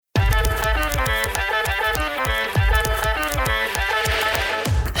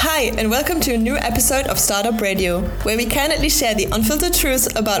Hi, and welcome to a new episode of Startup Radio, where we candidly share the unfiltered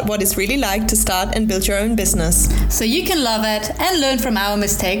truth about what it's really like to start and build your own business. So you can love it and learn from our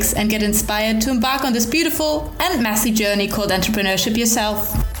mistakes and get inspired to embark on this beautiful and messy journey called entrepreneurship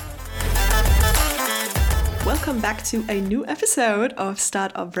yourself. Welcome back to a new episode of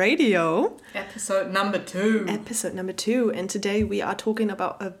Startup Radio. Episode number 2. And today we are talking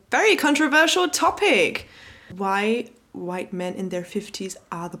about a very controversial topic. Why white men in their 50s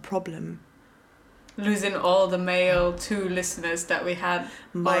are the problem. Losing all the male 2 listeners that we had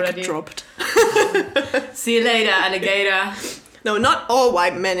already. Mic dropped. See you later, alligator. No, not all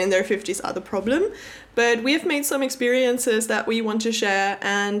white men in their 50s are the problem, but we have made some experiences that we want to share,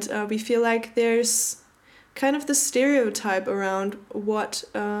 and we feel like there's kind of the stereotype around what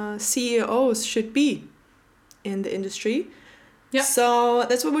CEOs should be in the industry. Yep. So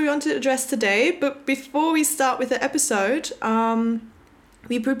that's what we want to address today. But before we start with the episode,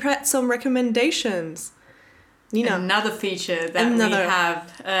 we prepared some recommendations. Nina. Another feature that we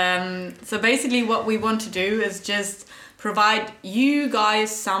have. So basically what we want to do is just provide you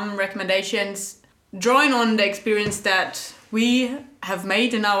guys some recommendations, drawing on the experience that we have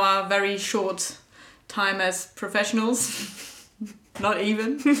made in our very short time as professionals. Not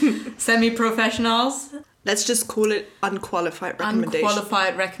even. Semi-professionals. Let's just call it unqualified recommendations.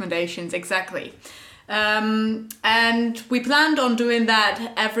 Unqualified recommendations, exactly. And we planned on doing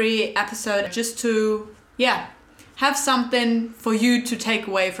that every episode just to, have something for you to take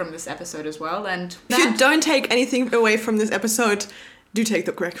away from this episode as well. And if you don't take anything away from this episode, do take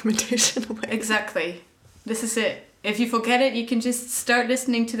the recommendation away. Exactly. This is it. If you forget it, you can just start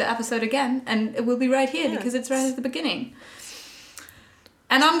listening to the episode again and it will be right here because it's right at the beginning.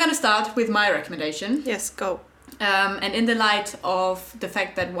 And I'm going to start with my recommendation. Yes, go. And in the light of the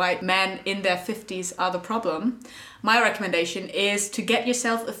fact that white men in their 50s are the problem, my recommendation is to get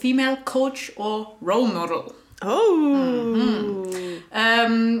yourself a female coach or role model. Oh.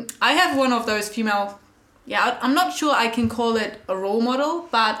 Mm-hmm. I have one of those female... I'm not sure I can call it a role model,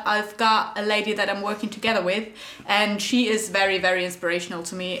 but I've got a lady that I'm working together with, and she is very, very inspirational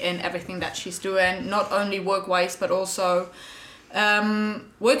to me in everything that she's doing, not only work-wise, but also...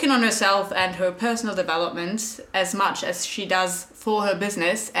 working on herself and her personal development as much as she does for her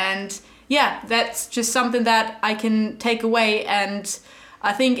business. And that's just something that I can take away, and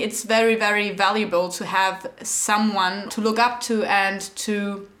I think it's very, very valuable to have someone to look up to and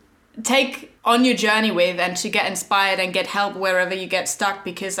to take on your journey with and to get inspired and get help wherever you get stuck,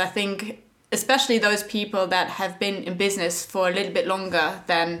 because I think especially those people that have been in business for a little bit longer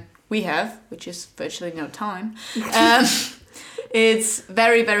than we have, which is virtually no time, it's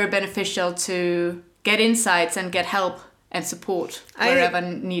very, very beneficial to get insights and get help and support wherever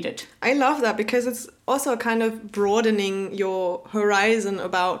needed. I love that because it's also kind of broadening your horizon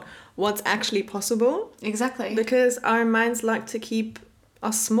about what's actually possible. Exactly. Because our minds like to keep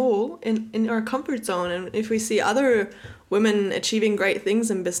us small in our comfort zone. And if we see other women achieving great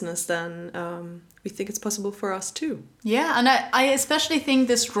things in business, then we think it's possible for us too. Yeah, and I especially think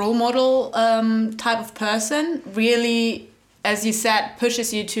this role model type of person really, as you said,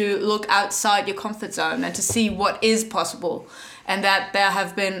 pushes you to look outside your comfort zone and to see what is possible. And that there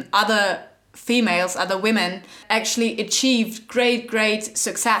have been other females, other women, actually achieved great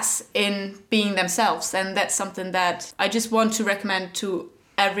success in being themselves. And that's something that I just want to recommend to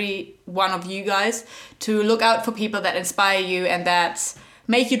every one of you guys, to look out for people that inspire you and that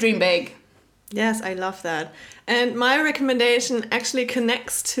make you dream big. Yes, I love that. And my recommendation actually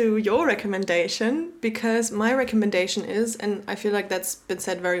connects to your recommendation, because my recommendation is, and I feel like that's been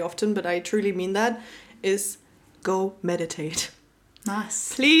said very often, but I truly mean that, is go meditate.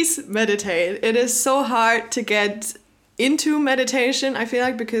 Nice. Please meditate. It is so hard to get into meditation, I feel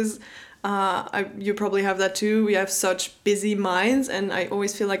like, because you probably have that too. We have such busy minds, and I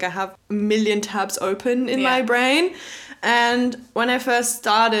always feel like I have a million tabs open in my brain. And when I first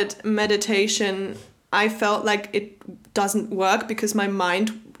started meditation, I felt like it doesn't work because my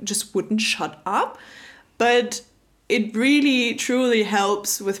mind just wouldn't shut up. But it really, truly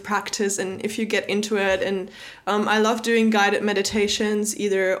helps with practice and if you get into it. And I love doing guided meditations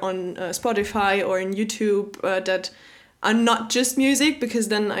either on Spotify or in YouTube that are not just music, because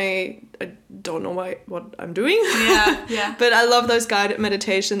then I don't know what I'm doing. Yeah. But I love those guided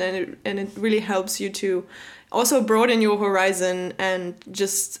meditation, and it really helps you to also broaden your horizon and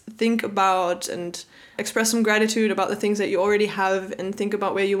just think about and express some gratitude about the things that you already have and think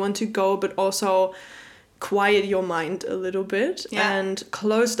about where you want to go, but also quiet your mind a little bit and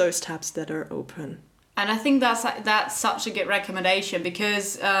close those tabs that are open. And I think that's such a good recommendation,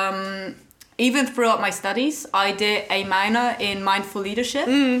 because even throughout my studies, I did a minor in mindful leadership.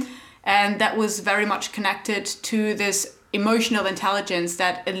 And that was very much connected to this emotional intelligence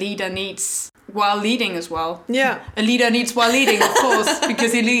that a leader needs while leading as well. Yeah. A leader needs while leading, of course,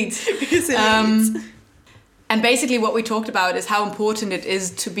 because he leads. Because he leads. And basically what we talked about is how important it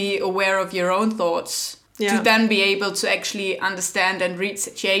is to be aware of your own thoughts. Yeah. To then be able to actually understand and read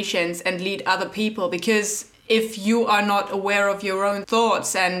situations and lead other people. Because if you are not aware of your own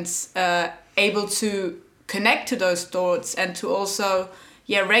thoughts and able to connect to those thoughts and to also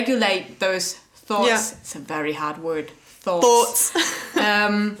regulate those thoughts, it's a very hard word, thoughts.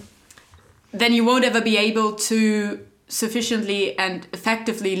 Then you won't ever be able to sufficiently and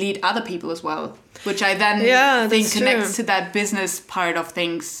effectively lead other people as well, which I then think connects to that business part of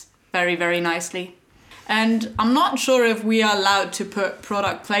things very, very nicely. And I'm not sure if we are allowed to put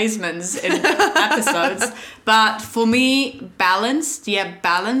product placements in episodes, but for me, balance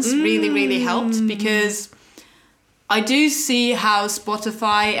really, really helped, because I do see how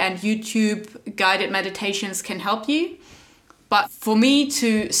Spotify and YouTube guided meditations can help you. But for me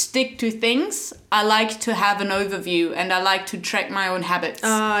to stick to things, I like to have an overview and I like to track my own habits.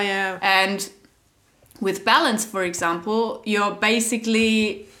 And with balance, for example, you're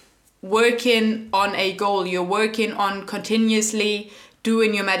basically working on a goal. You're working on continuously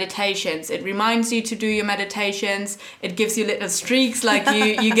doing your meditations. It reminds you to do your meditations. It gives you little streaks like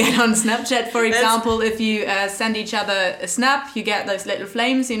you get on Snapchat, for example. If you send each other a snap, you get those little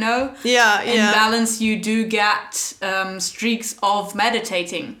flames, you know? Yeah. In balance, you do get streaks of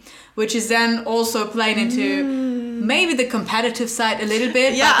meditating, which is then also playing into maybe the competitive side a little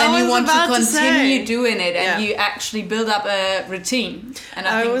bit, but then you want to continue doing it and you actually build up a routine. And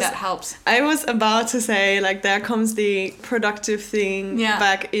I think that helps. I was about to say, like, there comes the productive thing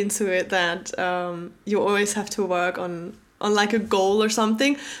back into it, that you always have to work on like a goal or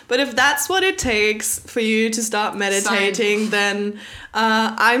something. But if that's what it takes for you to start meditating, then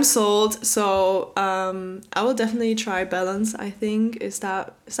I'm sold. So I will definitely try balance, I think. Is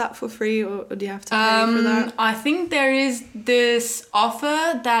that for free, or do you have to pay for that? I think there is this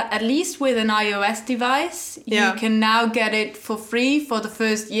offer that at least with an iOS device, you can now get it for free for the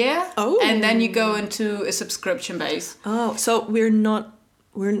first year. And then you go into a subscription base. So we're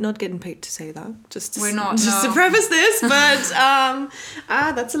not getting paid to say that. Just to preface this, but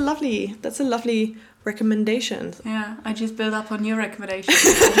that's a lovely recommendation. Yeah, I just build up on your recommendation.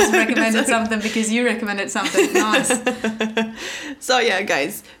 I just recommended something because you recommended something. Nice. So yeah,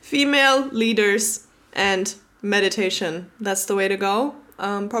 guys, female leaders and meditation. That's the way to go.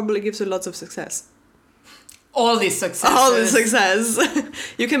 Probably gives you lots of success. All the success.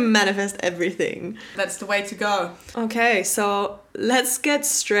 You can manifest everything. That's the way to go. Okay, so let's get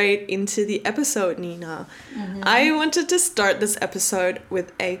straight into the episode, Nina. I wanted to start this episode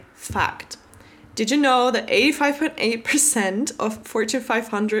with a fact. Did you know that 85.8% of Fortune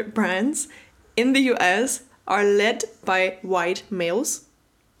 500 brands in the US are led by white males?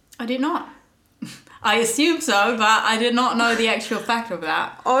 I did not. I assume so, but I did not know the actual fact of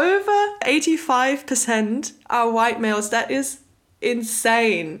that. Over 85% are white males. That is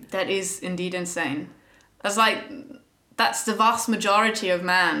insane. That is indeed insane. That's the vast majority of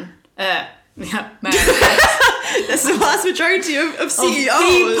man. Man. That's the vast majority of CEOs. Of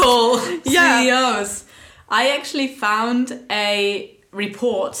people. CEOs. I actually found a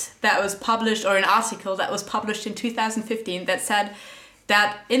report that was published, or an article that was published in 2015 that said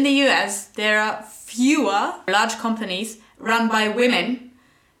that in the US there are fewer large companies run by women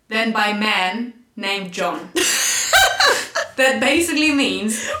than by men named John. That basically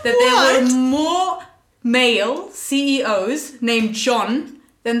means that there were more male CEOs named John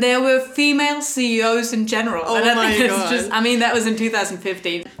than there were female CEOs in general. Oh, and my God. That was in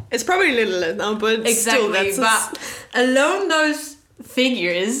 2015. It's probably a little less now, but exactly. Still, but alone those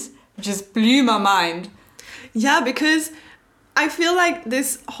figures just blew my mind. Yeah, because I feel like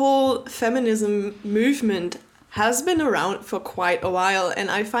this whole feminism movement has been around for quite a while,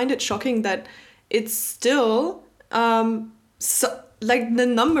 and I find it shocking that it's still the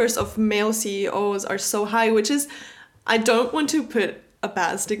numbers of male CEOs are so high, which is, I don't want to put a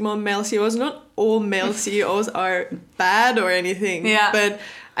bad stigma on male CEOs. Not all male CEOs are bad or anything, but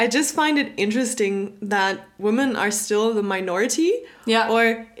I just find it interesting that women are still the minority.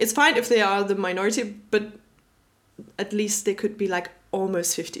 Or it's fine if they are the minority, but at least they could be like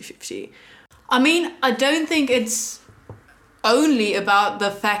almost 50-50. I mean, I don't think it's only about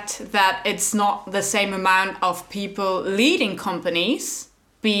the fact that it's not the same amount of people leading companies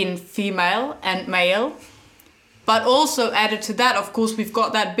being female and male. But also added to that, of course, we've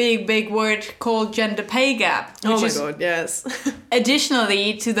got that big word called gender pay gap. Oh my God, yes.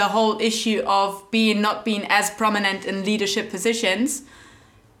 Additionally to the whole issue of not being as prominent in leadership positions,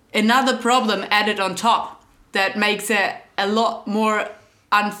 another problem added on top that makes it a lot more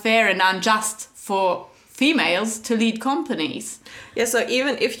unfair and unjust for females to lead companies. Yeah, so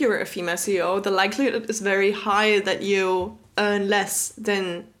even if you're a female CEO, the likelihood is very high that you earn less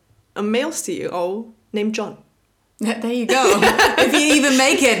than a male CEO named John. There you go. If you even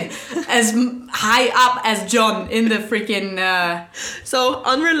make it as high up as John in the freaking So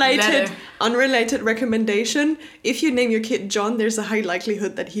unrelated recommendation, if you name your kid John, there's a high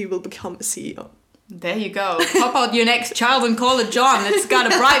likelihood that he will become a CEO. There you go. Pop out your next child and call it John. It's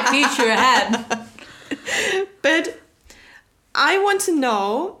got a bright future ahead. But I want to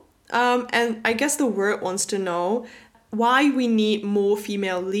know, and I guess the world wants to know, why we need more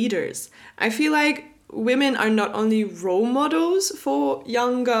female leaders. I feel like women are not only role models for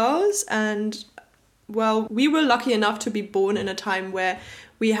young girls, and well, we were lucky enough to be born in a time where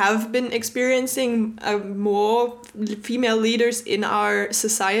we have been experiencing more female leaders in our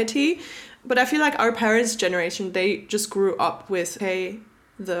society. But I feel like our parents' generation, they just grew up with, hey,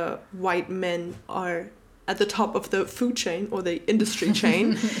 the white men are at the top of the food chain or the industry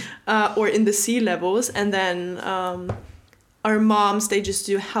chain or in the sea levels, and then our moms, they just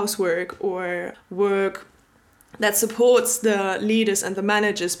do housework or work that supports the leaders and the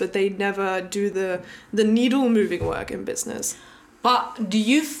managers, but they never do the needle moving work in business. But do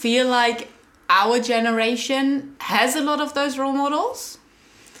you feel like our generation has a lot of those role models?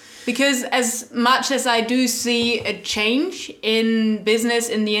 Because as much as I do see a change in business,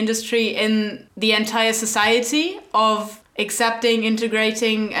 in the industry, in the entire society of accepting,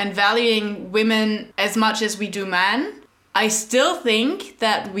 integrating and valuing women as much as we do men, I still think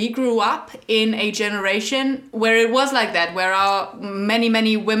that we grew up in a generation where it was like that, where our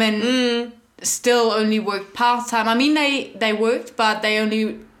many women still only worked part-time. I mean, they worked, but they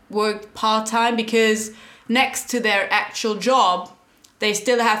only worked part-time because next to their actual job, they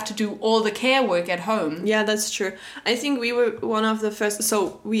still have to do all the care work at home. Yeah, that's true. I think we were one of the first.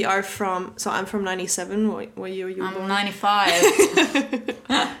 So I'm from 97. What year were you born? I'm 95.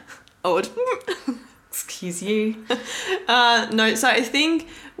 Old. Excuse you. No, so I think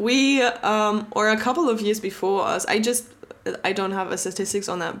we, or a couple of years before us, I don't have a statistics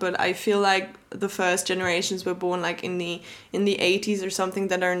on that, but I feel like the first generations were born like in the 80s or something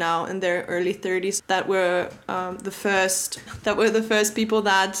that are now in their early 30s that were the first people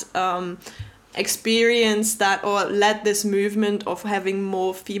that experienced that or led this movement of having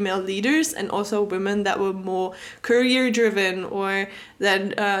more female leaders, and also women that were more career driven or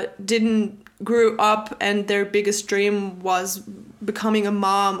that didn't grew up and their biggest dream was becoming a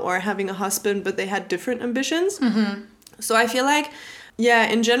mom or having a husband, but they had different ambitions. Mm-hmm. So I feel like, yeah,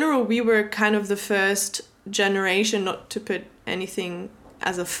 in general, we were kind of the first generation, not to put anything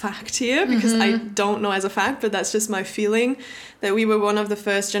as a fact here, because I don't know as a fact, but that's just my feeling, that we were one of the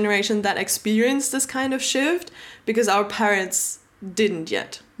first generation that experienced this kind of shift, because our parents didn't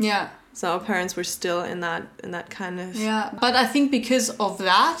yet. Yeah. So our parents were still in that kind of... Yeah, but I think because of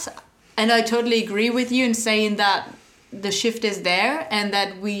that, and I totally agree with you in saying that the shift is there and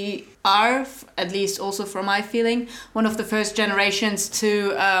that we are, at least also from my feeling, one of the first generations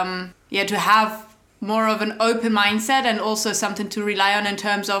to have more of an open mindset and also something to rely on in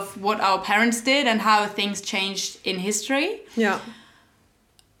terms of what our parents did and how things changed in history. Yeah.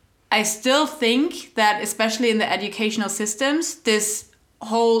 I still think that, especially in the educational systems, this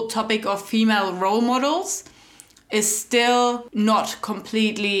whole topic of female role models is still not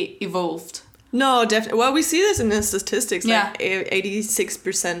completely evolved. No, definitely. Well, we see this in the statistics. Yeah. Like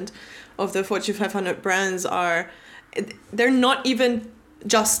 86% of the Fortune 500 brands they're not even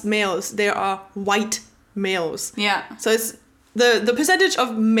just males. They are white males. Yeah. So it's the percentage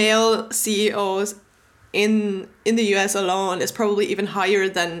of male CEOs in the US alone is probably even higher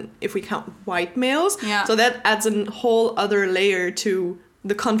than if we count white males. Yeah. So that adds a whole other layer to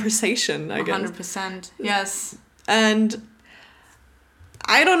the conversation, I guess. 100%. Yes. And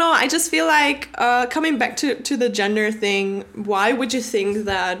I don't know, I just feel like coming back to the gender thing, why would you think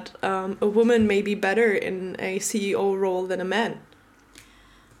that a woman may be better in a CEO role than a man?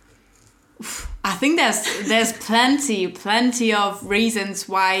 I think there's plenty of reasons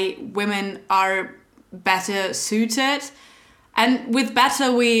why women are better suited. And with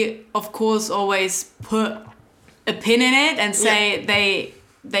better, we of course always put a pin in it and say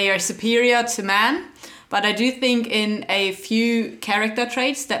they are superior to men. But I do think in a few character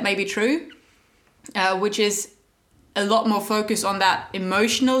traits that may be true, which is a lot more focus on that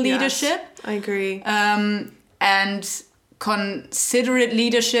emotional leadership. Yes, I agree. and considerate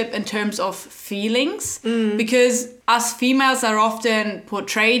leadership in terms of feelings, because us females are often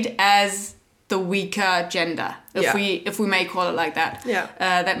portrayed as the weaker gender, if we may call it like that. Yeah.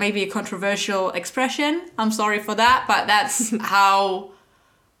 That may be a controversial expression. I'm sorry for that, but that's how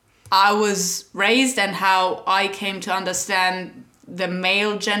I was raised and how I came to understand the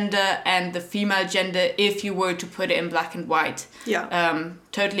male gender and the female gender, if you were to put it in black and white. Yeah.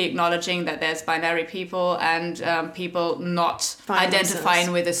 Totally acknowledging that there's binary people and people not Find identifying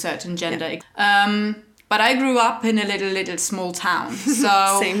themselves. with a certain gender. But I grew up in a little small town.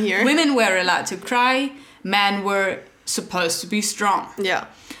 So Same here. women were allowed to cry, men were supposed to be strong. Yeah.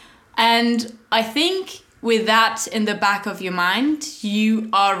 And I think with that in the back of your mind, you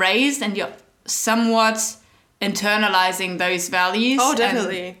are raised and you're somewhat internalizing those values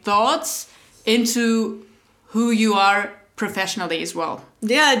and thoughts into who you are professionally as well.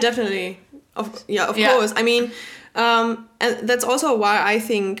 Yeah, definitely. Of course. I mean, and that's also why I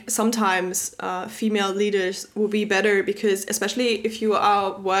think sometimes female leaders will be better, because especially if you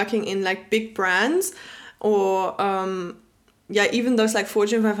are working in like big brands or even those like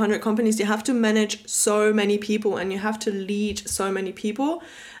Fortune 500 companies, you have to manage so many people and you have to lead so many people.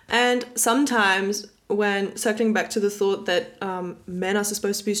 And sometimes, when circling back to the thought that men are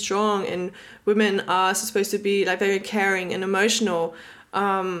supposed to be strong and women are supposed to be like very caring and emotional,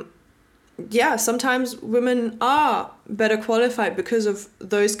 sometimes women are better qualified because of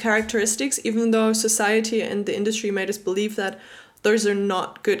those characteristics, even though society and the industry made us believe that those are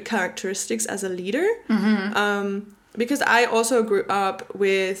not good characteristics as a leader. Because I also grew up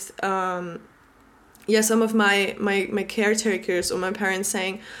with some of my caretakers or my parents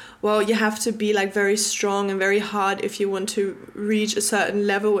saying, well, you have to be like very strong and very hard if you want to reach a certain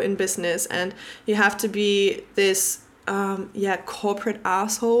level in business, and you have to be this corporate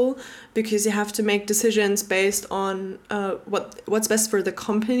asshole because you have to make decisions based on what's best for the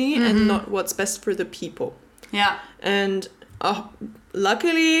company and not what's best for the people. Yeah. And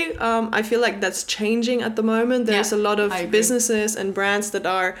luckily, I feel like that's changing at the moment. There's a lot of businesses and brands that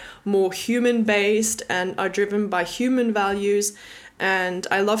are more human-based and are driven by human values. And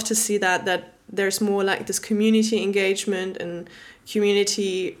I love to see that there's more like this community engagement and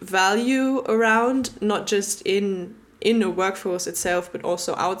community value around, not just in the workforce itself, but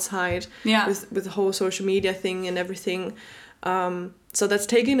also outside with the whole social media thing and everything. So that's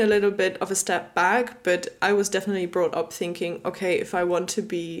taking a little bit of a step back, but I was definitely brought up thinking, okay, if I want to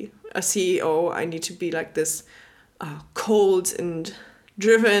be a CEO, I need to be like this cold and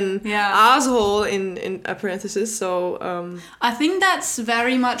driven asshole in parentheses. So I think that's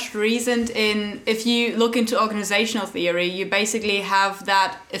very much reasoned in, if you look into organizational theory, you basically have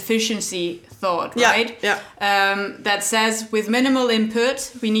that efficiency thought, right? That says with minimal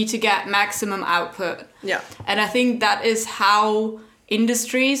input we need to get maximum output. And I think that is how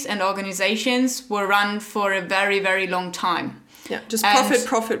industries and organizations were run for a very, very long time. Just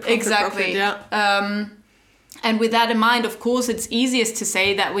profit. Exactly. And with that in mind, of course, it's easiest to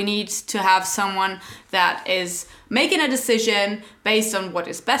say that we need to have someone that is making a decision based on what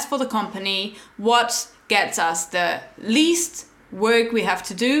is best for the company, what gets us the least work we have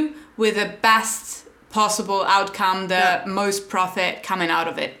to do with the best possible outcome, the most profit coming out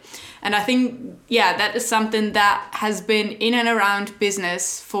of it. And I think, that is something that has been in and around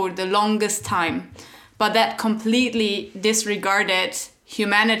business for the longest time, but that completely disregarded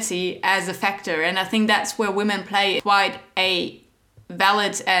humanity as a factor. And I think that's where women play quite a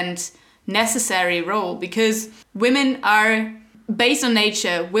valid and necessary role, because women are, based on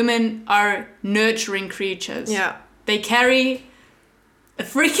nature, women are nurturing creatures. They carry a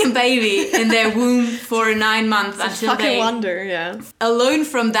freaking baby in their womb for 9 months until they wonder. Alone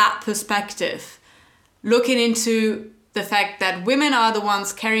from that perspective, looking into the fact that women are the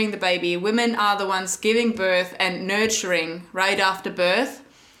ones carrying the baby, women are the ones giving birth and nurturing right after birth.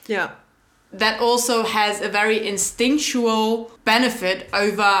 That also has a very instinctual benefit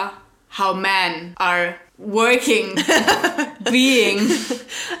over how men are working, being.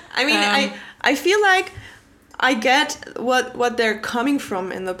 I mean, I feel like I get what they're coming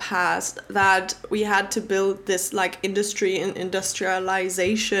from in the past, that we had to build this like industry and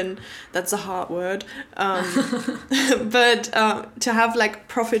industrialization. That's a hard word. But to have like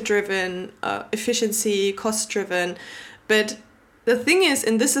profit-driven, efficiency, cost-driven. But the thing is,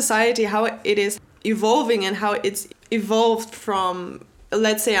 in this society, how it is evolving and how it's evolved from,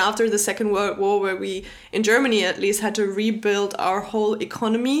 let's say, after the Second World War, where we, in Germany at least, had to rebuild our whole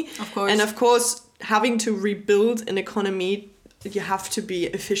economy. Of course. And of course, having to rebuild an economy, you have to be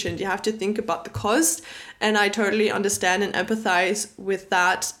efficient. You have to think about the cost. And I totally understand and empathize with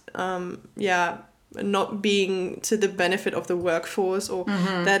that, not being to the benefit of the workforce, or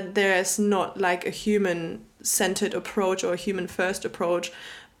that there's not like a human-centered approach or a human-first approach.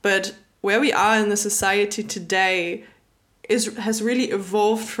 But where we are in the society today has really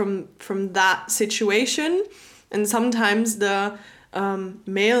evolved from that situation. And sometimes the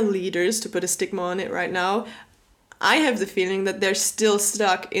male leaders, to put a stigma on it right now, I have the feeling that they're still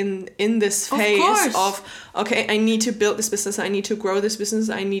stuck in this phase of, okay, I need to build this business, I need to grow this business,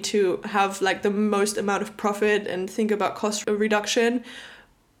 I need to have like the most amount of profit and think about cost reduction.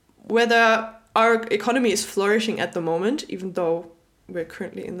 Whether our economy is flourishing at the moment, even though we're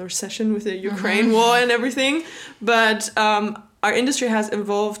currently in the recession with the Ukraine war and everything, but our industry has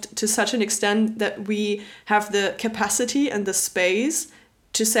evolved to such an extent that we have the capacity and the space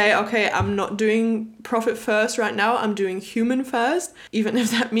to say, okay, I'm not doing profit first right now, I'm doing human first, even if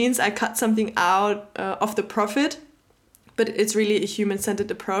that means I cut something out of the profit, but it's really a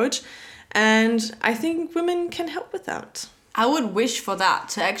human-centered approach. And I think women can help with that. I would wish for that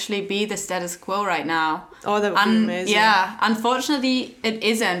to actually be the status quo right now. Oh, that would be amazing. Yeah, unfortunately it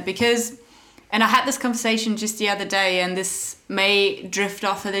isn't, because, and I had this conversation just the other day, and this may drift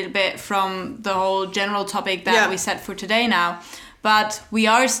off a little bit from the whole general topic that we set for today now. But we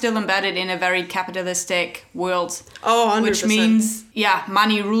are still embedded in a very capitalistic world. Oh, 100%. Which means,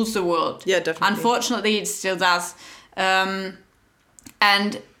 money rules the world. Yeah, definitely. Unfortunately, it still does. And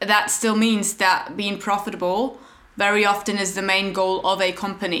that still means that being profitable very often is the main goal of a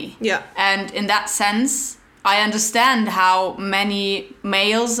company. Yeah. And in that sense, I understand how many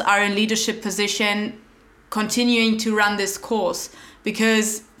males are in leadership position continuing to run this course,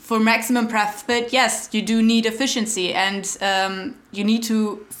 because for maximum profit, yes, you do need efficiency, and you need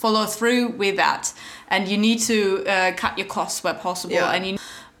to follow through with that, and you need to cut your costs where possible. Yeah.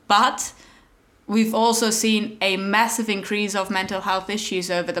 But we've also seen a massive increase of mental health issues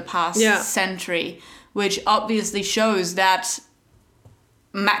over the past century, which obviously shows that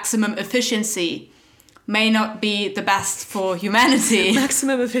maximum efficiency may not be the best for humanity.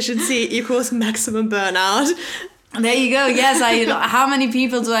 Maximum efficiency equals maximum burnout. There you go. Yes, how many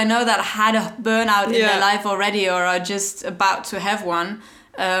people do I know that had a burnout in their life already, or are just about to have one?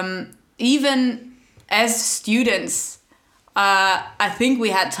 Even as students, I think we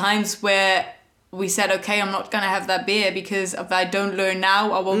had times where we said, okay, I'm not going to have that beer, because if I don't learn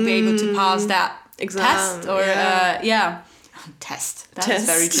now, I won't be able to pass that test. Or test. That's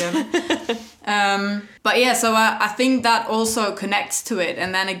very German. But yeah, so I think that also connects to it.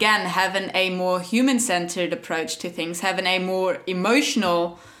 And then again, having a more human-centered approach to things, having a more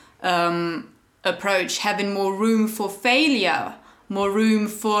emotional approach, having more room for failure, more room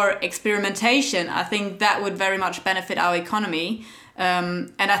for experimentation, I think that would very much benefit our economy.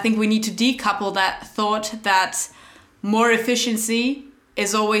 And I think we need to decouple that thought that more efficiency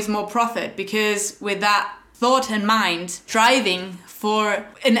is always more profit, because with that thought in mind, driving for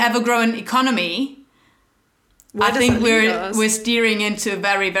an ever-growing economy, I think we're steering into a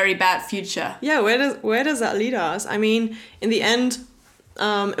very, very bad future. Yeah, where does that lead us? I mean, in the end,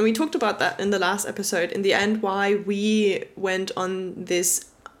 and we talked about that in the last episode, in the end, why we went on this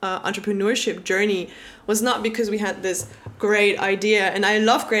entrepreneurship journey was not because we had this great idea. And I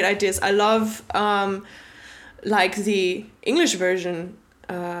love great ideas. I love like the English version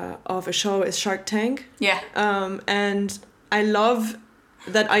of a show is Shark Tank. Yeah. And I love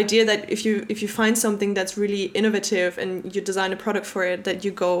that idea that if you find something that's really innovative and you design a product for it, that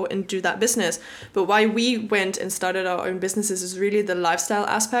you go and do that business. But why we went and started our own businesses is really the lifestyle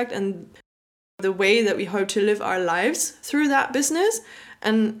aspect and the way that we hope to live our lives through that business.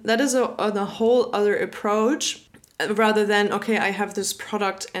 And that is a whole other approach, rather than, okay, I have this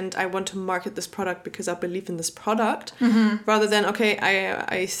product and I want to market this product because I believe in this product. Mm-hmm. Rather than, okay,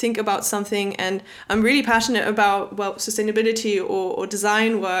 I think about something and I'm really passionate about, well, sustainability or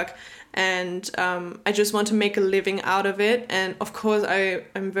design work, and I just want to make a living out of it. And of course,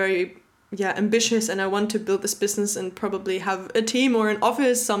 I'm very ambitious, and I want to build this business and probably have a team or an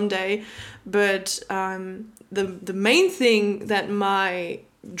office someday. But the main thing that my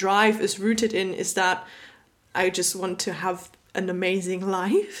drive is rooted in is that I just want to have an amazing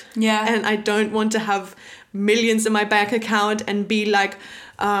life. Yeah. And I don't want to have millions in my bank account and be like,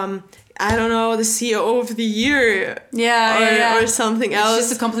 I don't know, the CEO of the year. Or something else. It's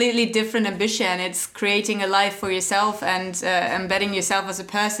just a completely different ambition. It's creating a life for yourself and embedding yourself as a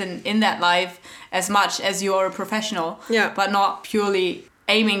person in that life as much as you are a professional. Yeah. But not purely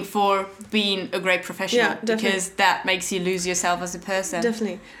aiming for being a great professional, because that makes you lose yourself as a person.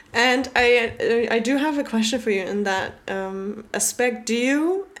 Definitely. And I do have a question for you in that aspect. Do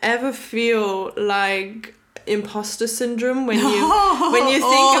you ever feel like imposter syndrome when you think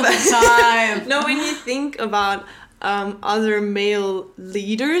all about the time. no, when you think about other male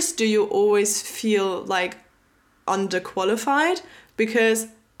leaders, do you always feel like underqualified? Because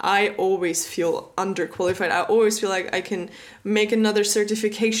I always feel underqualified. I always feel like I can make another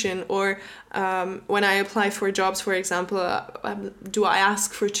certification, or when I apply for jobs, for example, do I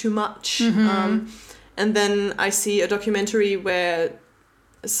ask for too much? And then I see a documentary where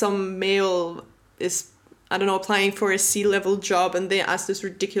some male is, I don't know, applying for a C-level job, and they ask this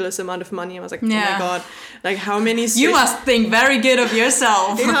ridiculous amount of money. I was like, oh my God, like how many... You must think very good of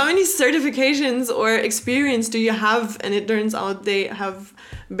yourself. Like, how many certifications or experience do you have? And it turns out they have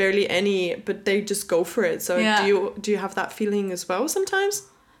barely any, but they just go for it. So do you have that feeling as well sometimes?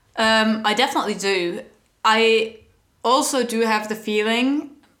 I definitely do. I also do have the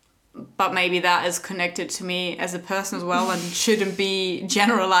feeling, but maybe that is connected to me as a person as well and shouldn't be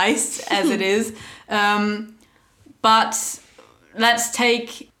generalized as it is. But let's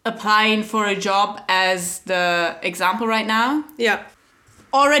take applying for a job as the example right now. Yeah.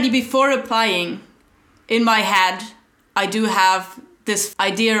 Already before applying, in my head, I do have this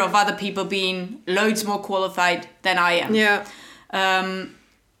idea of other people being loads more qualified than I am. Yeah.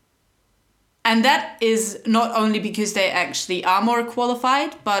 And that is not only because they actually are more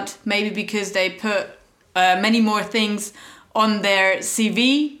qualified, but maybe because they put many more things on their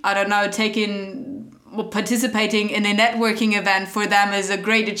CV. I don't know, participating in a networking event for them is a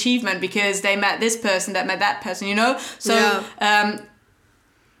great achievement because they met this person that met that person, you know? So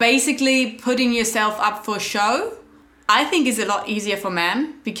basically putting yourself up for show, I think is a lot easier for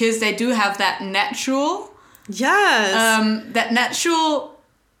men because they do have that natural... Yes. That natural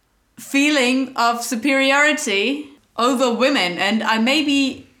feeling of superiority over women. And I may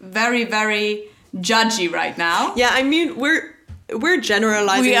be very, very judgy right now. Yeah, I mean, we're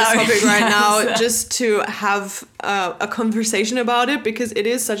generalizing this topic right now just to have a conversation about it because it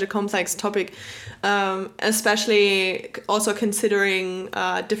is such a complex topic, especially also considering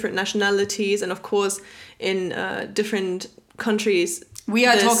different nationalities and of course in different countries. We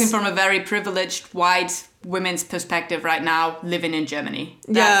are talking from a very privileged white women's perspective right now, living in Germany.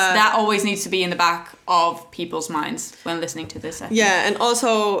 That always needs to be in the back of people's minds when listening to this. Yeah, and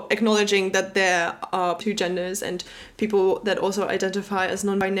also acknowledging that there are two genders and people that also identify as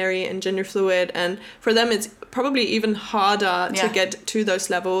non-binary and gender fluid, and for them it's probably even harder to get to those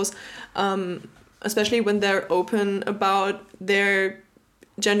levels, especially when they're open about their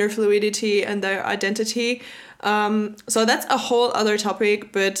gender fluidity and their identity. So that's a whole other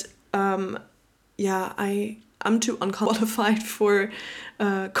topic, but I'm too unqualified for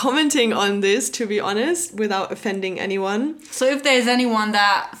commenting on this, to be honest, without offending anyone. So if there's anyone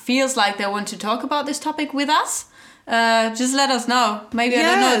that feels like they want to talk about this topic with us, just let us know. Maybe, I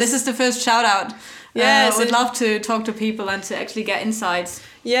don't know, this is the first shout out. Yes, we'd love to talk to people and to actually get insights.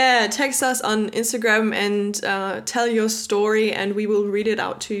 Yeah, text us on Instagram and tell your story, and we will read it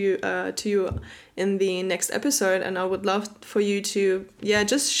out to you in the next episode. And I would love for you to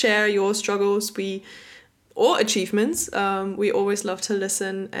just share your struggles or achievements. We always love to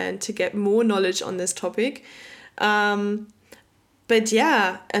listen and to get more knowledge on this topic. But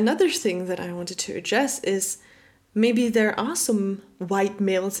yeah, another thing that I wanted to address is maybe there are some white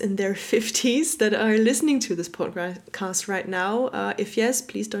males in their 50s that are listening to this podcast right now. If yes,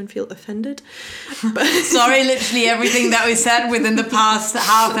 please don't feel offended. Sorry, literally everything that we said within the past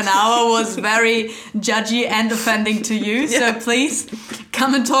half an hour was very judgy and offending to you. Yeah. So please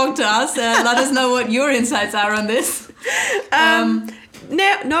come and talk to us. Let us know what your insights are on this.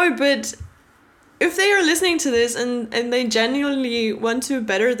 No, but if they are listening to this and they genuinely want to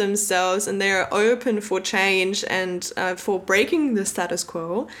better themselves and they are open for change and for breaking the status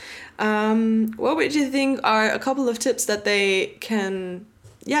quo, what would you think are a couple of tips that they can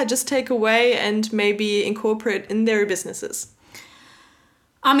just take away and maybe incorporate in their businesses?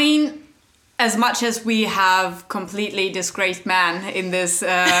 I mean, as much as we have completely disgraced man in this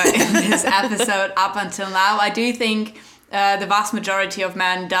episode up until now, I do think the vast majority of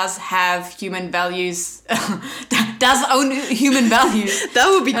men does have human values, does own human values. That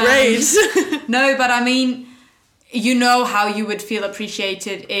would be great. No, but I mean, you know how you would feel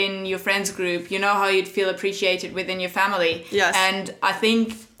appreciated in your friends group. You know how you'd feel appreciated within your family. Yes. And I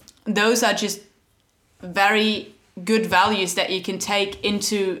think those are just very good values that you can take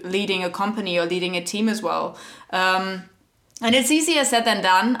into leading a company or leading a team as well. And it's easier said than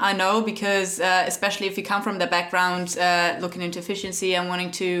done, I know, because especially if you come from the background looking into efficiency and wanting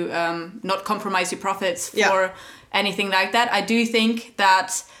to not compromise your profits for anything like that. I do think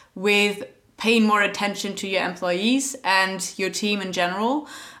that with paying more attention to your employees and your team in general,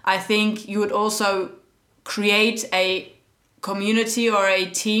 I think you would also create a community or a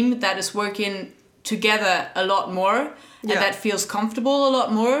team that is working together a lot more and that feels comfortable a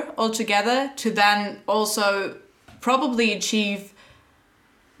lot more altogether, to then also probably achieve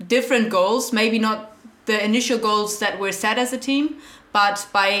different goals, maybe not the initial goals that were set as a team, but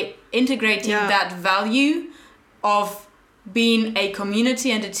by integrating that value of being a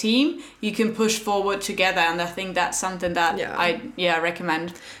community and a team, you can push forward together. And I think that's something that I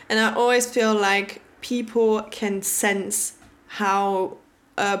recommend. And I always feel like people can sense how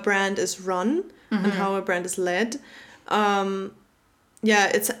a brand is run and how a brand is led.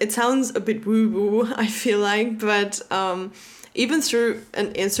 It sounds a bit woo-woo, I feel like, but even through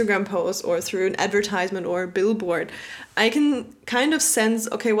an Instagram post or through an advertisement or a billboard, I can kind of sense,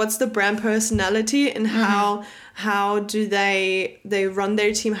 okay, what's the brand personality and how do they run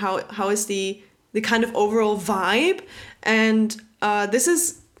their team, how is the kind of overall vibe. And this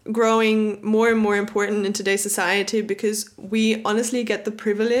is growing more and more important in today's society, because we honestly get the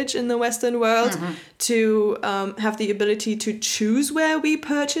privilege in the Western world to have the ability to choose where we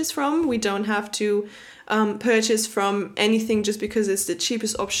purchase from. We don't have to purchase from anything just because it's the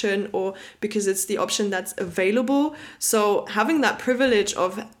cheapest option or because it's the option that's available. So having that privilege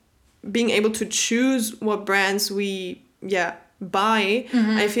of being able to choose what brands we buy,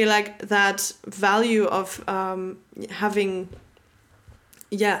 I feel like that value of having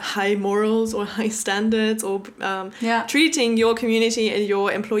high morals or high standards or treating your community and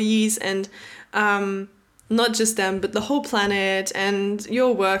your employees and not just them, but the whole planet and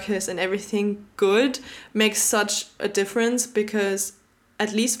your workers and everything good makes such a difference, because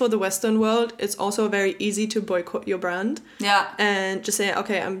at least for the Western world, it's also very easy to boycott your brand. Yeah. And just say,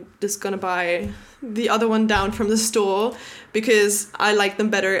 okay, I'm just going to buy the other one down from the store because I like them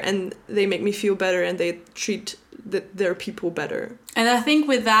better and they make me feel better and they treat their people better. And I think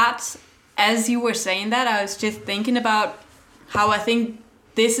with that, as you were saying that, I was just thinking about how I think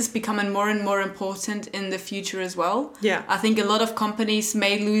this is becoming more and more important in the future as well. Yeah. I think a lot of companies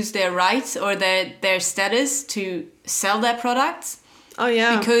may lose their rights or their status to sell their products. Oh,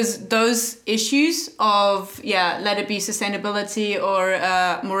 yeah. Because those issues of, let it be sustainability or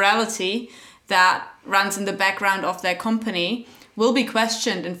morality that runs in the background of their company will be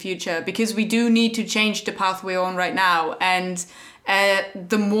questioned in future, because we do need to change the path we're on right now. And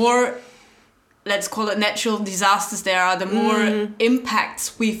the more, let's call it, natural disasters there are, the more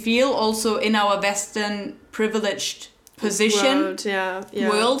impacts we feel also in our Western privileged position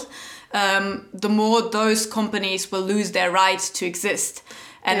world, the more those companies will lose their right to exist.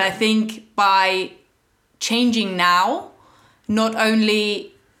 And I think by changing now, not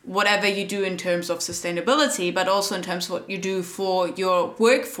only whatever you do in terms of sustainability, but also in terms of what you do for your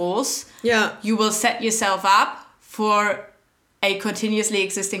workforce, you will set yourself up for a continuously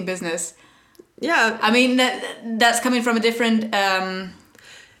existing business. Yeah. I mean, that's coming from a different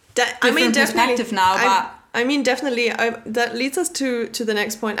perspective now. Definitely. That leads us to the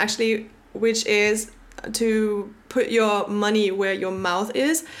next point, actually, which is to put your money where your mouth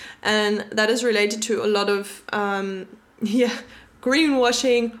is. And that is related to a lot of,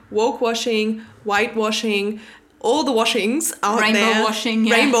 greenwashing, woke washing, whitewashing, all the washings out there.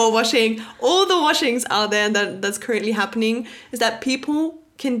 Rainbow washing, all the washings out there that's currently happening, is that people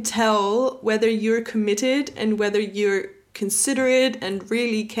can tell whether you're committed and whether you're considerate and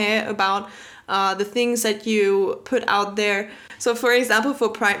really care about the things that you put out there. So for example, for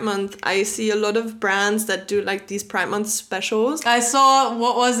Pride Month, I see a lot of brands that do like these Pride Month specials. I saw,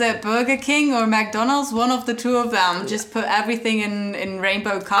 what was it, Burger King or McDonald's? One of the two of them just put everything in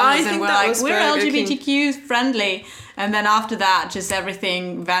rainbow colors and we're like, we're LGBTQ friendly. And then after that, just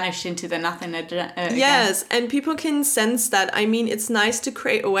everything vanished into the nothing again. Yes, and people can sense that. I mean, it's nice to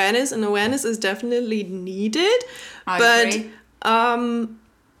create awareness, and awareness is definitely needed. I agree.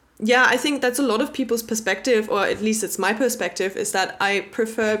 I think that's a lot of people's perspective, or at least it's my perspective, is that I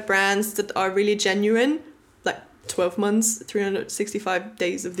prefer brands that are really genuine, like 12 months, 365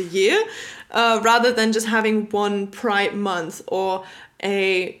 days of the year, rather than just having one Pride Month or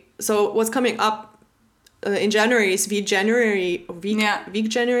so what's coming up in January is Veganuary.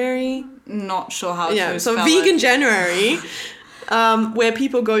 Veganuary? Not sure how to spell it. Vegan January. Where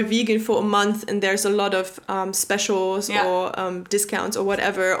people go vegan for a month and there's a lot of specials or discounts or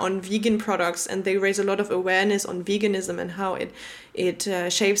whatever on vegan products, and they raise a lot of awareness on veganism and how it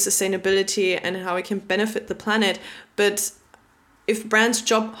shapes sustainability and how it can benefit the planet. But if brands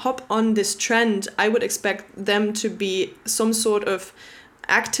hop on this trend, I would expect them to be some sort of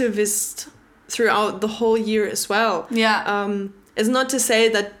activist throughout the whole year as well. It's not to say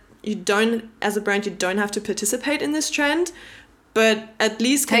that as a brand, you don't have to participate in this trend, but at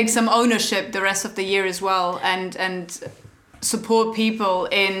least take some ownership the rest of the year as well, and support people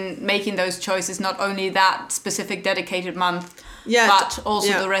in making those choices, not only that specific dedicated month, but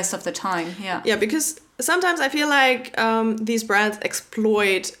also the rest of the time. Yeah, because sometimes I feel like these brands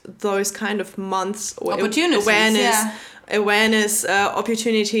exploit those kind of months or awareness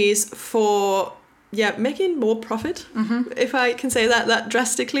opportunities for making more profit, if I can say that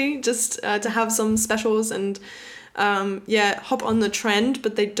drastically, just to have some specials and hop on the trend,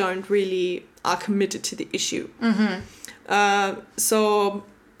 but they don't really are committed to the issue. So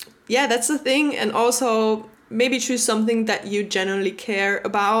that's the thing. And also maybe choose something that you genuinely care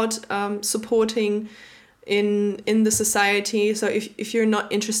about supporting in the society. So if you're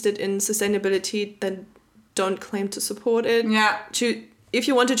not interested in sustainability, then don't claim to support it. If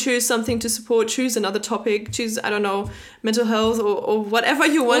you want to choose something to support, choose another topic. Choose, I don't know, mental health or whatever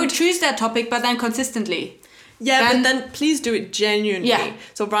you want. Or choose that topic, but then consistently. Yeah, but then please do it genuinely. Yeah.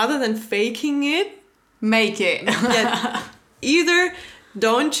 So rather than faking it, make it. Either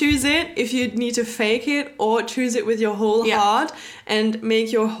don't choose it if you need to fake it, or choose it with your whole heart and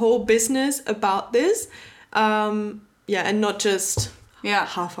make your whole business about this. And not just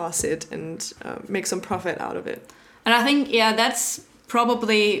half-ass it and make some profit out of it. And I think, that's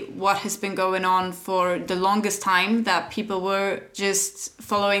probably what has been going on for the longest time, that people were just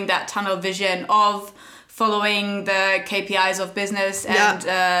following that tunnel vision of following the KPIs of business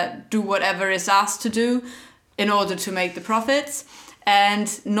and do whatever is asked to do in order to make the profits,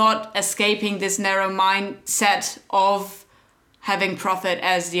 and not escaping this narrow mindset of having profit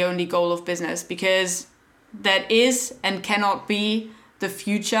as the only goal of business, because that is and cannot be the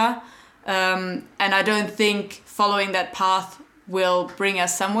future. And I don't think following that path will bring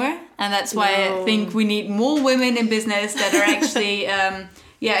us somewhere. And that's why I think we need more women in business that are actually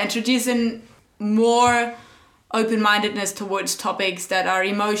introducing more open-mindedness towards topics that are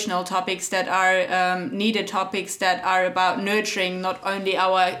emotional, topics that are needed, topics that are about nurturing not only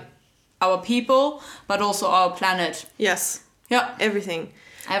our people but also our planet. Yes. Yeah. Everything.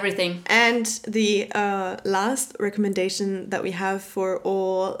 And the last recommendation that we have for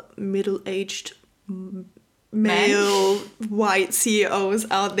all middle-aged male white CEOs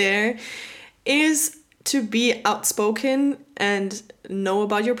out there is to be outspoken and know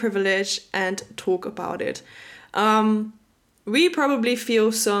about your privilege and talk about it. We probably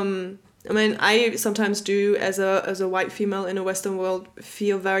feel I sometimes do as a white female in a Western world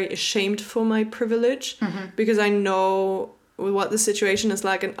feel very ashamed for my privilege, because I know what the situation is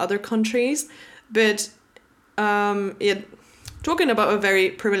like in other countries. But talking about a very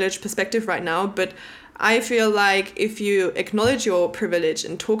privileged perspective right now, but I feel like if you acknowledge your privilege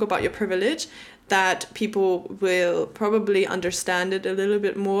and talk about your privilege, that people will probably understand it a little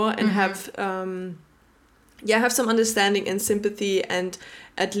bit more and have some understanding and sympathy, and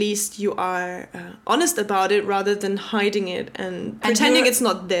at least you are honest about it rather than hiding it and pretending it's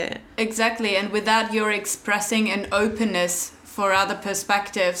not there. Exactly, and with that you're expressing an openness for other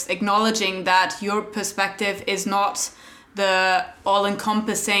perspectives, acknowledging that your perspective is not the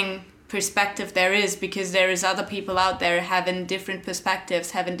all-encompassing perspective there is, because there is other people out there having different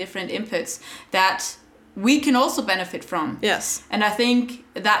perspectives, having different inputs that we can also benefit from. Yes. And I think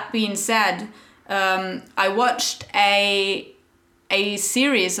that being said, I watched a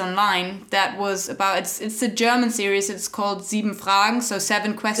series online that was about, it's a German series, it's called 7 Fragen, so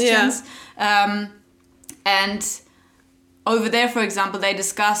 7 questions. And over there, for example, they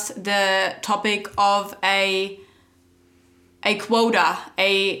discussed the topic of a quota,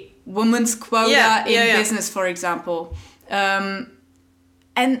 a woman's quota in business, for example. And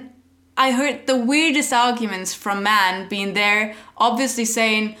I heard the weirdest arguments from men being there, obviously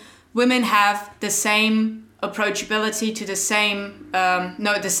saying women have the same approachability to the same,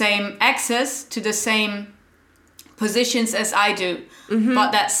 the same access to the same positions as I do.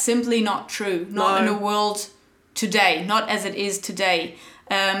 But that's simply not true. Not in a world today, not as it is today.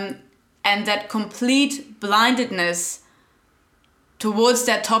 And that complete blindedness towards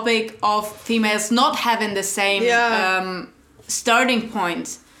that topic of females not having the same starting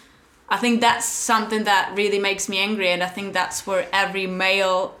point, I think that's something that really makes me angry, and I think that's where every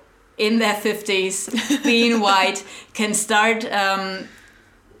male in their 50s, being white, can start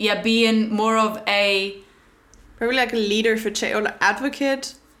being more of a... Probably like a leader for change, or an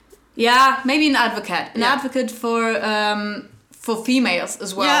advocate. Yeah, maybe an advocate. An advocate for females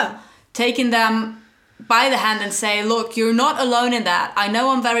as well. Yeah. Taking them by the hand and say, look, you're not alone in that. I know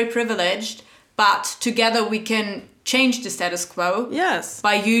I'm very privileged, but together we can change the status quo. Yes.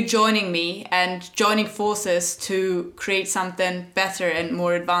 By you joining me and joining forces to create something better and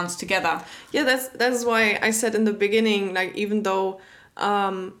more advanced together. Yeah, that's why I said in the beginning, like, even though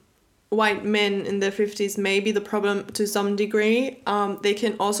white men in their 50s may be the problem to some degree, they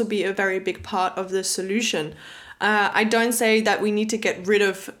can also be a very big part of the solution. I don't say that we need to get rid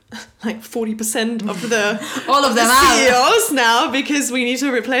of like 40% of the all of them CEOs now because we need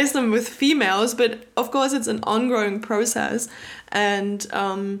to replace them with females, but of course it's an ongoing process, and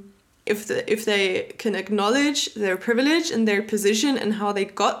if they can acknowledge their privilege and their position and how they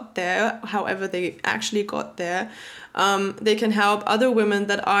got there, however they actually got there, they can help other women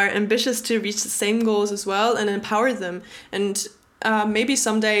that are ambitious to reach the same goals as well and empower them. And maybe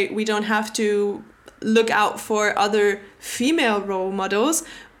someday we don't have to look out for other female role models,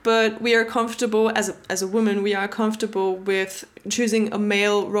 but we are comfortable as a woman, we are comfortable with choosing a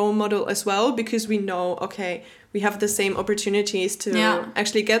male role model as well, because we know, okay, we have the same opportunities to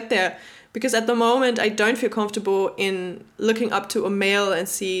actually get there. Because at the moment I don't feel comfortable in looking up to a male and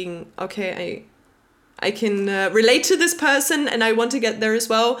seeing, okay, I can relate to this person and I want to get there as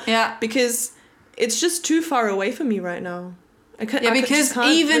well. Yeah. Because it's just too far away from me right now. Because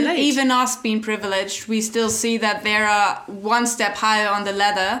even us being privileged, we still see that there are one step higher on the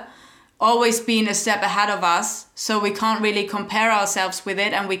ladder, always being a step ahead of us. So we can't really compare ourselves with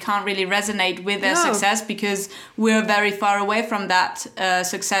it, and we can't really resonate with their success because we're very far away from that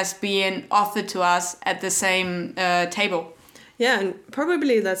success being offered to us at the same table. Yeah, and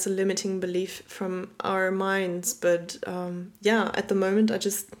probably that's a limiting belief from our minds. But at the moment,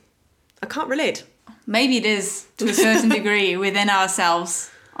 I can't relate. Maybe it is to a certain degree within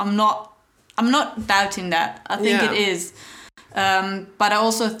ourselves. I'm not doubting that. I think it is. But I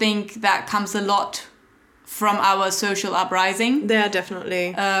also think that comes a lot from our social uprising. Yeah,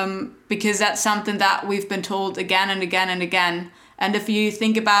 definitely. Because that's something that we've been told again and again and again. And if you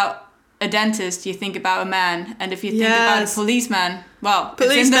think about a dentist, you think about a man. And if you think about a policeman, well,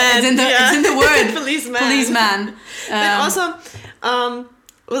 it's in the word. Policeman. But also...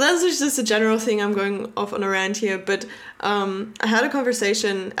 well, that's just a general thing. I'm going off on a rant here, but I had a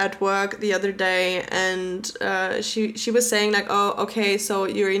conversation at work the other day, and she was saying like, oh, okay, so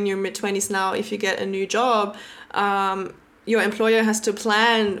you're in your mid-20s now. If you get a new job, your employer has to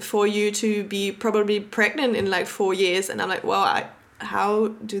plan for you to be probably pregnant in like 4 years. And I'm like, well, how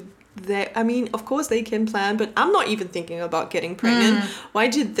do they? I mean, of course they can plan, but I'm not even thinking about getting pregnant. Why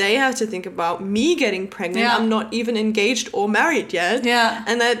do they have to think about me getting pregnant? I'm not even engaged or married yet. Yeah.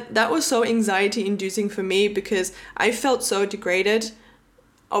 And that was so anxiety inducing for me, because I felt so degraded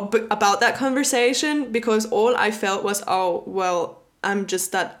about that conversation, because all I felt was, oh, well, I'm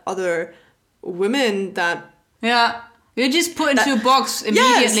just that other woman that... Yeah. You're just put into a box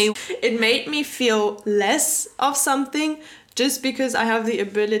immediately. Yes. It made me feel less of something, just because I have the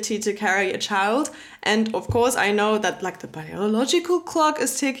ability to carry a child. And of course I know that like the biological clock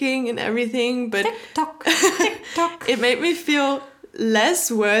is ticking and everything, but tick-tock, tick-tock. It made me feel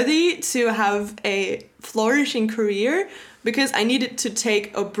less worthy to have a flourishing career, because I needed to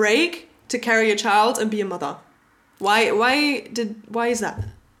take a break to carry a child and be a mother. Why is that?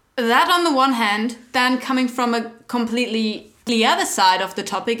 That on the one hand, then coming from a completely the other side of the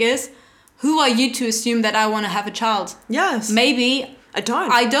topic is, who are you to assume that I want to have a child? Yes. Maybe I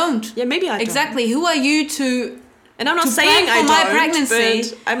don't. Yeah, maybe I don't. Exactly. Who are you to... And I'm not saying I don't, my pregnancy.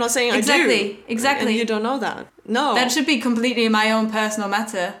 But I'm not saying I do. Exactly. And you don't know that. No. That should be completely my own personal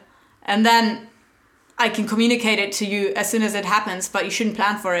matter. And then I can communicate it to you as soon as it happens, but you shouldn't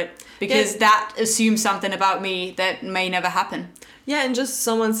plan for it, because that assumes something about me that may never happen. Yeah, and just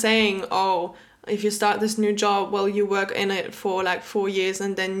someone saying, oh, if you start this new job, well, you work in it for like 4 years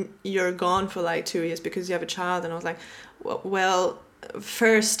and then you're gone for like 2 years because you have a child. And I was like, well,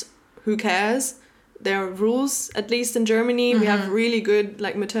 first, who cares? There are rules, at least in Germany. We have really good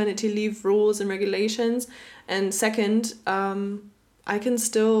like maternity leave rules and regulations. And second, I can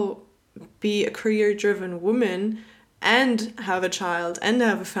still be a career-driven woman and have a child and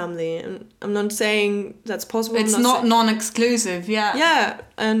have a family. And I'm not saying that's possible. It's not non-exclusive, yeah. Yeah,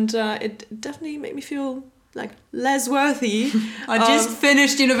 and it definitely made me feel like less worthy. I just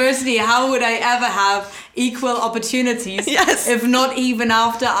finished university. How would I ever have equal opportunities if not even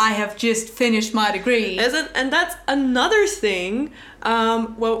after I have just finished my degree? And that's another thing.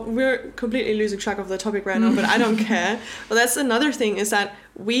 Well, we're completely losing track of the topic right now, but I don't care. Well, that's another thing, is that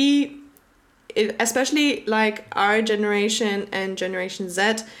especially like our generation and Generation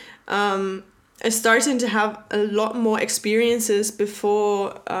Z, is starting to have a lot more experiences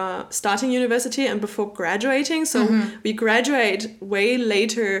before starting university and before graduating. So we graduate way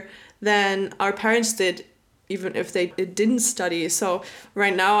later than our parents did even if they didn't study. So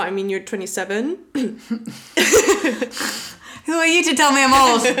right now, I mean, you're 27. Who are you to tell me I'm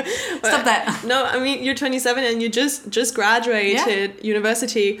old? Stop that. No, I mean, you're 27 and you just graduated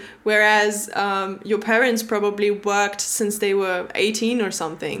university, whereas your parents probably worked since they were 18 or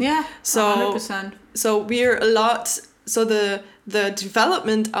something. Yeah, so 100%. So we're a lot. So the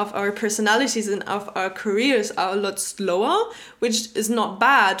development of our personalities and of our careers are a lot slower, which is not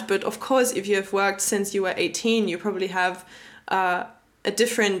bad. But of course, if you have worked since you were 18, you probably have a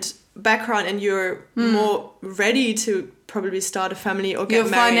different background and you're more ready to probably start a family or get You're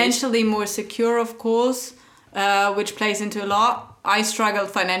married. financially more secure, of course, which plays into a lot. I struggled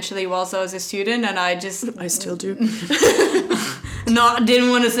financially whilst I was a student, and I still do. Didn't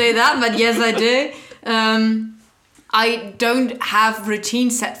want to say that, but yes, I do. I don't have routine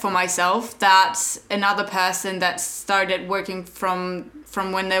set for myself. That's another person that started working from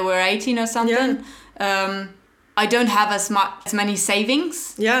when they were 18 or something. Yeah. I don't have as many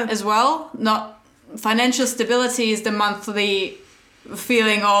savings as well. Financial stability is the monthly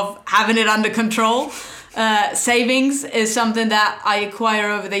feeling of having it under control. Savings is something that I acquire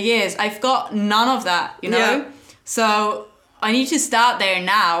over the years. I've got none of that, you know? Yeah. So I need to start there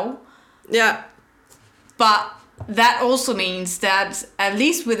now. Yeah. But that also means that at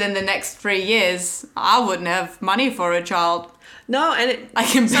least within the next 3 years, I wouldn't have money for a child. No, and I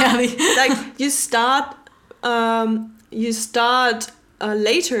can barely... like, you start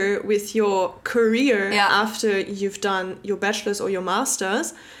later with your career after you've done your bachelor's or your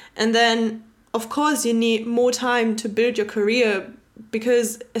master's, and then of course you need more time to build your career,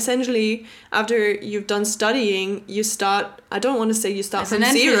 because essentially after you've done studying you start, I don't want to say you start from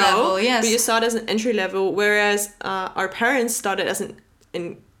zero level, yes, but you start as an entry level, whereas our parents started as an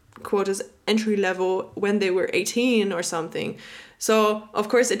in quotas entry level when they were 18 or something. So of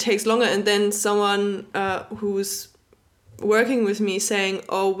course it takes longer, and then someone who's working with me saying,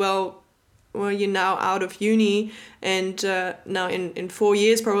 oh, well, you're now out of uni, and now in 4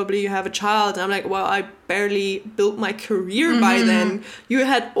 years probably you have a child. And I'm like, well, I barely built my career by then. You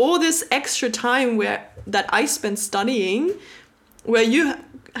had all this extra time that I spent studying, where you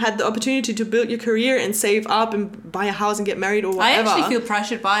had the opportunity to build your career and save up and buy a house and get married or whatever. I actually feel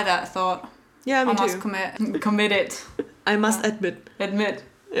pressured by that thought. Yeah, me too. I must commit it. I must admit.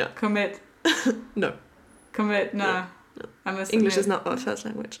 Yeah. Commit. No. Commit. No. Yeah. I must English admit. is not our first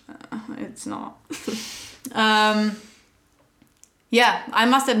language. It's not. Yeah, I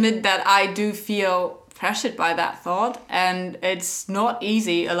must admit that I do feel pressured by that thought, and it's not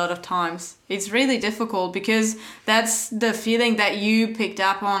easy a lot of times. It's really difficult, because that's the feeling that you picked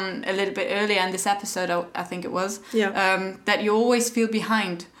up on a little bit earlier in this episode, I think it was. Yeah. That you always feel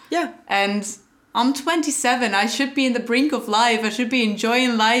behind. Yeah. And I'm 27. I should be in the brink of life. I should be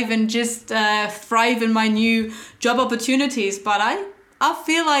enjoying life and just thrive in my new job opportunities. But I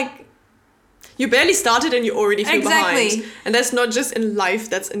feel like... You barely started and you already feel behind. And that's not just in life,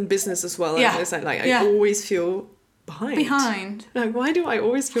 that's in business as well. Yeah. It's like I always feel behind. Like, why do I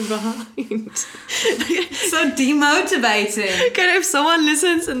always feel behind? So demotivating. If someone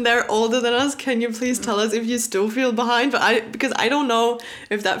listens and they're older than us, can you please tell us if you still feel behind? Because I don't know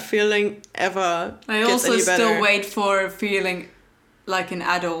if that feeling ever gets any better. I also still wait for feeling like an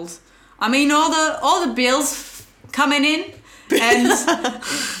adult. I mean, all the bills coming in and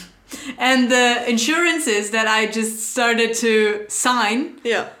and the insurances that I just started to sign.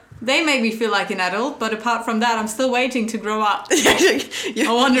 Yeah. They make me feel like an adult, but apart from that, I'm still waiting to grow up. I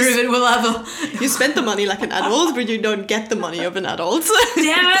wonder if it will ever... You spend the money like an adult, but you don't get the money of an adult.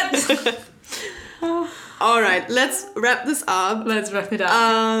 Damn it! All right, let's wrap this up. Let's wrap it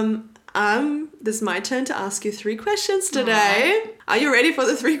up. This is my turn to ask you 3 questions today. Right. Are you ready for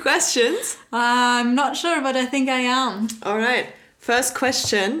the 3 questions? I'm not sure, but I think I am. All right. First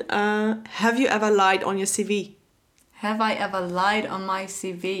question. Have you ever lied on your CV? Have I ever lied on my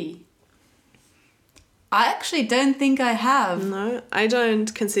CV? I actually don't think I have. No, I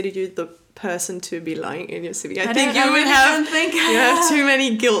don't consider you the person to be lying in your CV. I think you have too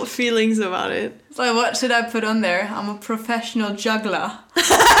many guilt feelings about it. So what should I put on there? I'm a professional juggler.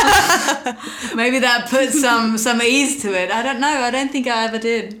 Maybe that puts some ease to it. I don't know. I don't think I ever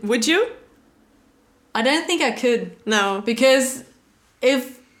did. Would you? I don't think I could. No. Because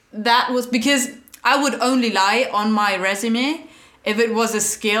I would only lie on my resume if it was a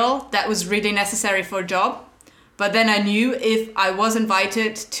skill that was really necessary for a job. But then I knew if I was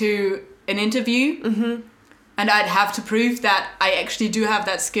invited to an interview and I'd have to prove that I actually do have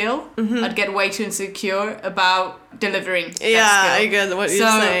that skill, I'd get way too insecure about delivering that skill. I get what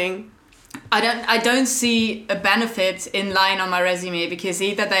you're saying. I don't see a benefit in lying on my resume, because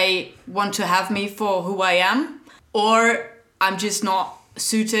either they want to have me for who I am, or I'm just not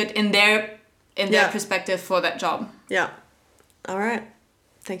suited in their perspective for that job. Yeah. All right.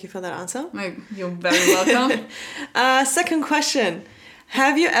 Thank you for that answer. You're very welcome. Second question.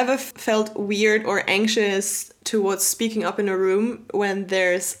 Have you ever felt weird or anxious towards speaking up in a room when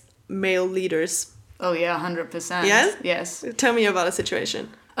there's male leaders? Oh yeah, 100%. Yes? Yes. Tell me about a situation.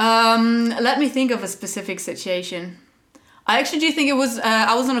 Let me think of a specific situation. I actually do think it was,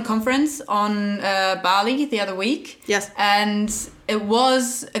 I was on a conference on Bali the other week. Yes. And it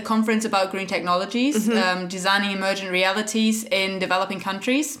was a conference about green technologies, designing emergent realities in developing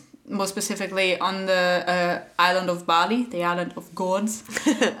countries, more specifically on the island of Bali, the island of gods.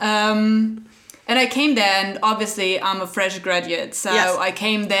 And I came there, and obviously I'm a fresh graduate, so yes. I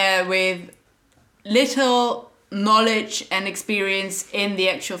came there with little knowledge and experience in the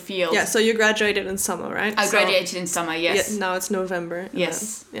actual field. Yeah, so you graduated in summer, right? I graduated in summer, yes. Yeah, now it's November.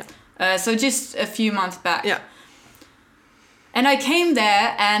 Yes. Then, yeah. So just a few months back. Yeah. And I came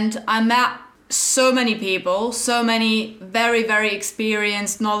there and I met so many people, so many very, very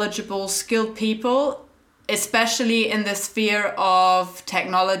experienced, knowledgeable, skilled people, especially in the sphere of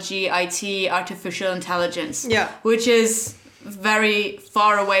technology, IT, artificial intelligence. Yeah. Which is very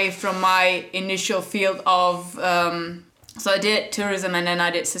far away from my initial field of so I did tourism and then I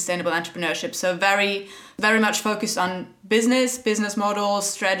did sustainable entrepreneurship, so very much focused on business models,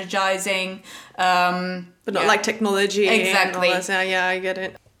 strategizing, but not like technology. Exactly. And all that. Yeah, I get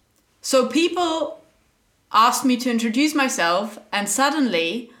it. So people asked me to introduce myself, and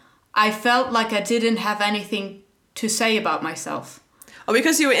suddenly I felt like I didn't have anything to say about myself. Oh,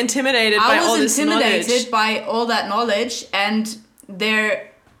 because you were intimidated by all this knowledge. I was intimidated by all that knowledge and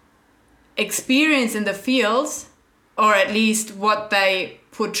their experience in the field, or at least what they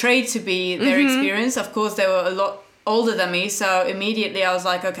portrayed to be their experience. Of course, they were a lot older than me, so immediately I was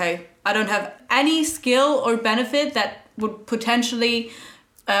like, okay, I don't have any skill or benefit that would potentially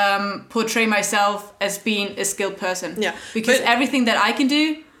portray myself as being a skilled person. Yeah. Because everything that I can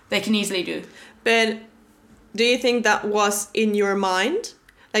do, they can easily do. But do you think that was in your mind?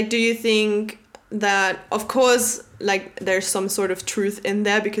 Like, do you think that, of course, like there's some sort of truth in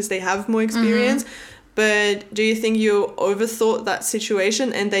there because they have more experience, but do you think you overthought that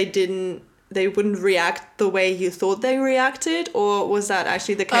situation and they wouldn't react the way you thought they reacted, or was that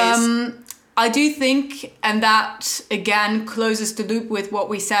actually the case? I do think, and that again closes the loop with what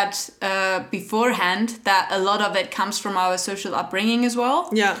we said beforehand, that a lot of it comes from our social upbringing as well.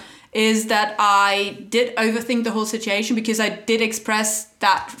 Yeah. Is that I did overthink the whole situation, because I did express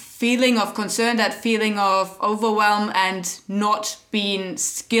that feeling of concern, that feeling of overwhelm and not being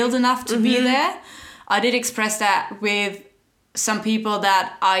skilled enough to be there. I did express that with some people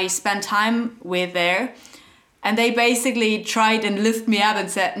that I spent time with there, and they basically tried and lift me up and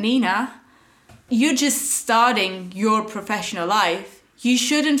said, Nina, you're just starting your professional life. You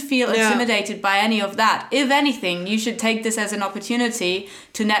shouldn't feel intimidated by any of that. If anything, you should take this as an opportunity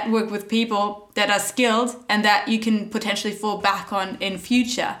to network with people that are skilled and that you can potentially fall back on in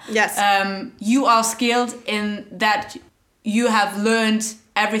future. Yes. You are skilled in that you have learned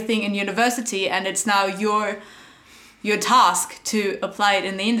everything in university, and it's now your task to apply it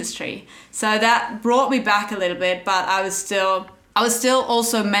in the industry. So that brought me back a little bit, but I was still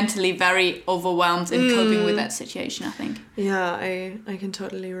also mentally very overwhelmed in coping with that situation, I think. Yeah, I can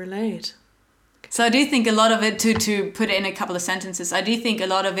totally relate. So I do think a lot of it, to put it in a couple of sentences, I do think a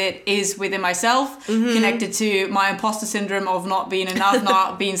lot of it is within myself, connected to my imposter syndrome of not being enough,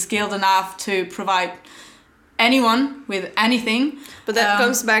 not being skilled enough to provide anyone with anything. But that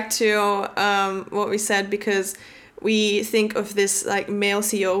comes back to what we said, because we think of this like male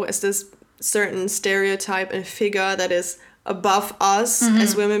CEO as this certain stereotype and figure that is above us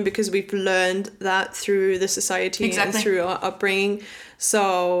as women, because we've learned that through the society and through our upbringing.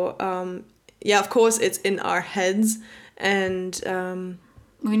 So of course it's in our heads, and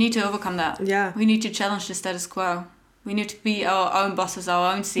we need to overcome that. Yeah, we need to challenge the status quo. We need to be our own bosses,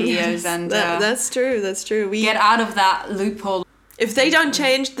 our own CEOs. And that's true. We get out of that loophole. If they don't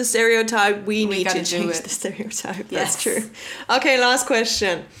change the stereotype, we need to change the stereotype. That's true. Okay, last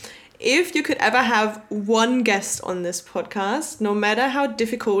question. If you could ever have one guest on this podcast, no matter how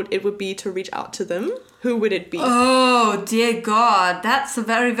difficult it would be to reach out to them, who would it be? Oh, dear God. That's a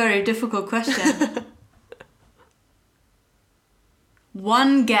very, very difficult question.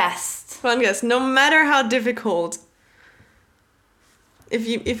 One guest. One guest, no matter how difficult.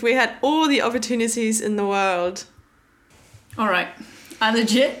 If we had all the opportunities in the world. All right. I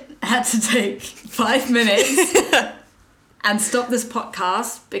legit had to take 5 minutes and stop this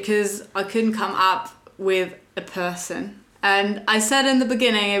podcast because I couldn't come up with a person. And I said in the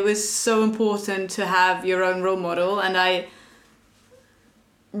beginning it was so important to have your own role model, and I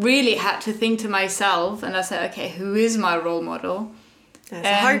really had to think to myself, and I said, okay, who is my role model? That's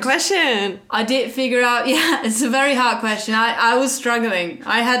a hard question. I did figure out, it's a very hard question. I was struggling.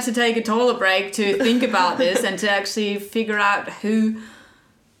 I had to take a toilet break to think about this and to actually figure out who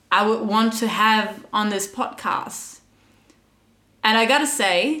I would want to have on this podcast. And I gotta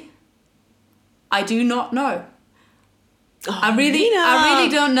say, I do not know. Oh, I really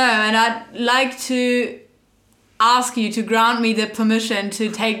don't know, and I'd like to ask you to grant me the permission to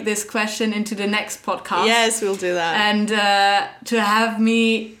take this question into the next podcast. Yes, we'll do that. And to have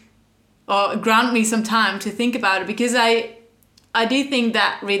me, or grant me some time to think about it, because I do think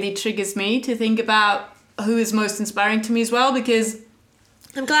that really triggers me to think about who is most inspiring to me as well, because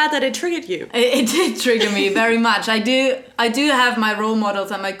I'm glad that it triggered you. It did trigger me very much. I do have my role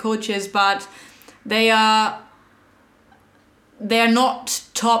models and my coaches, but they are not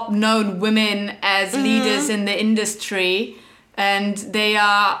top known women as leaders in the industry, and they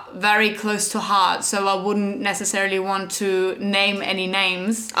are very close to heart, so I wouldn't necessarily want to name any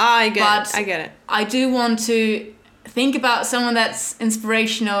names. I get it. I do want to think about someone that's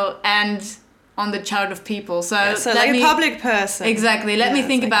inspirational and on the chart of people. So like a public person. Exactly. Let me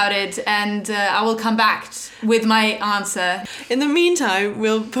think about it, and I will come back with my answer. In the meantime,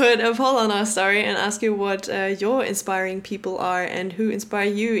 we'll put a poll on our story and ask you what your inspiring people are and who inspire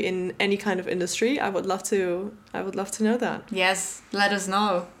you in any kind of industry. I would love to know that. Yes, let us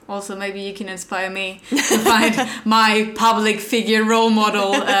know. Also, maybe you can inspire me to find my public figure role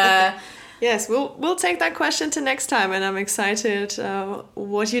model. Yes, we'll take that question to next time, and I'm excited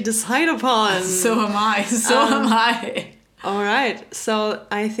what you decide upon. So am I. All right, so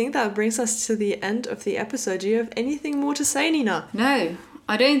I think that brings us to the end of the episode. Do you have anything more to say, Nina? No,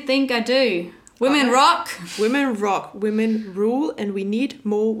 I don't think I do. Women rock. Women rock. Women rule, and we need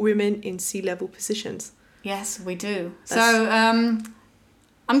more women in C-level positions. Yes, we do. So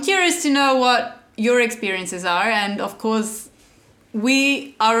I'm curious to know what your experiences are, and of course,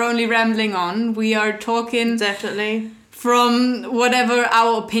 we are only rambling on. We are talking definitely from whatever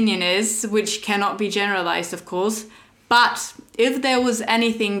our opinion is, which cannot be generalized, of course. But if there was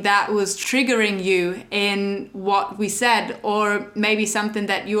anything that was triggering you in what we said, or maybe something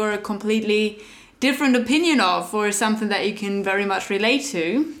that you're a completely different opinion of, or something that you can very much relate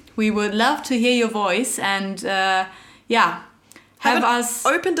to, we would love to hear your voice and have us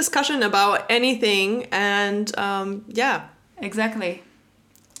open discussion about anything, and Exactly.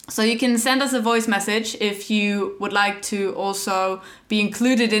 So you can send us a voice message if you would like to also be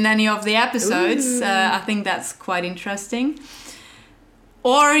included in any of the episodes. I think that's quite interesting.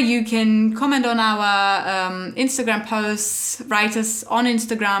 Or you can comment on our Instagram posts, write us on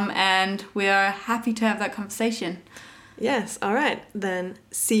Instagram, and we are happy to have that conversation. Yes, all right. Then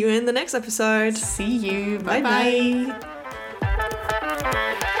see you in the next episode. See you. Bye-bye.